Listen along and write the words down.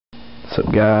What's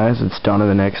up, guys? It's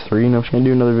Donovan X3, and I'm just going to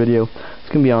do another video. It's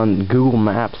going to be on Google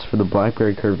Maps for the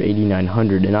Blackberry Curve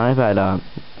 8900, and I've had a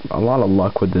lot of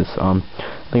luck with this. I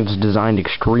think it's designed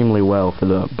extremely well for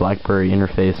the Blackberry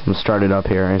interface. I'm started up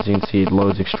here, as you can see, it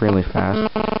loads extremely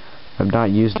fast. I've not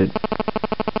used it.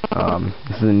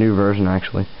 This is a new version,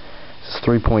 actually. This is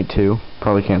 3.2.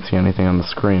 Probably can't see anything on the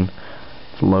screen.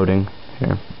 It's loading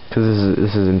here, because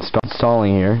this is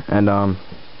installing here, and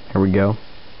here we go.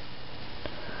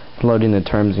 Loading the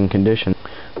terms and conditions.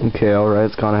 Okay, alright,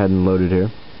 it's gone ahead and loaded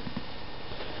here.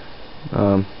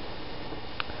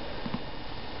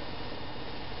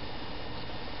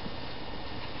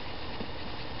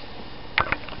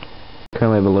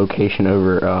 Currently have a location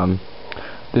over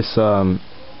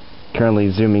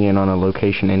currently zooming in on a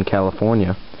location in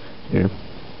California here.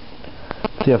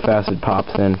 See how fast it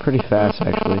pops in. Pretty fast,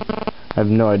 actually. I have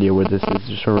no idea where this is,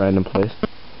 just a random place.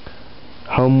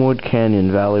 Homewood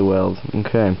Canyon, Valley Wells.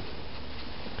 Okay.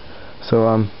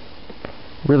 So,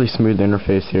 really smooth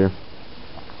interface here.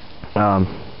 As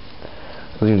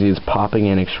you can see, it's popping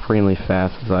in extremely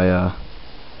fast as I,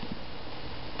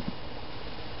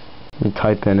 let me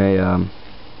type in a,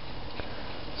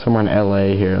 somewhere in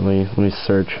LA here. Let me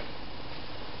search.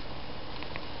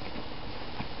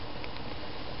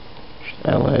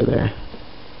 LA there.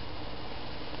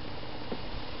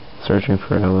 Searching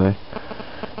for LA.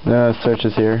 No,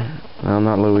 searches here. No,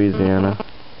 not Louisiana.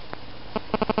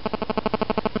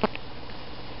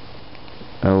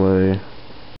 LA.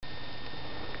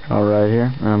 Alright,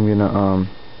 here. I'm gonna,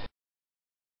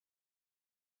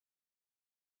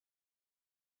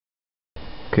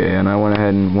 okay, and I went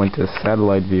ahead and went to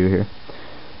satellite view here.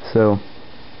 So,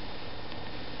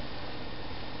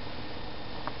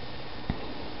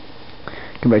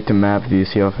 go back to map view,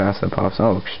 see how fast that pops.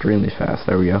 Oh, extremely fast.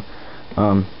 There we go.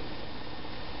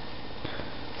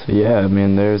 So yeah, I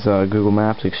mean, there's Google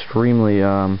Maps, extremely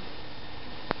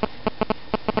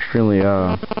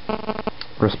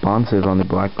responsive on the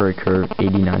Blackberry Curve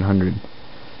 8900.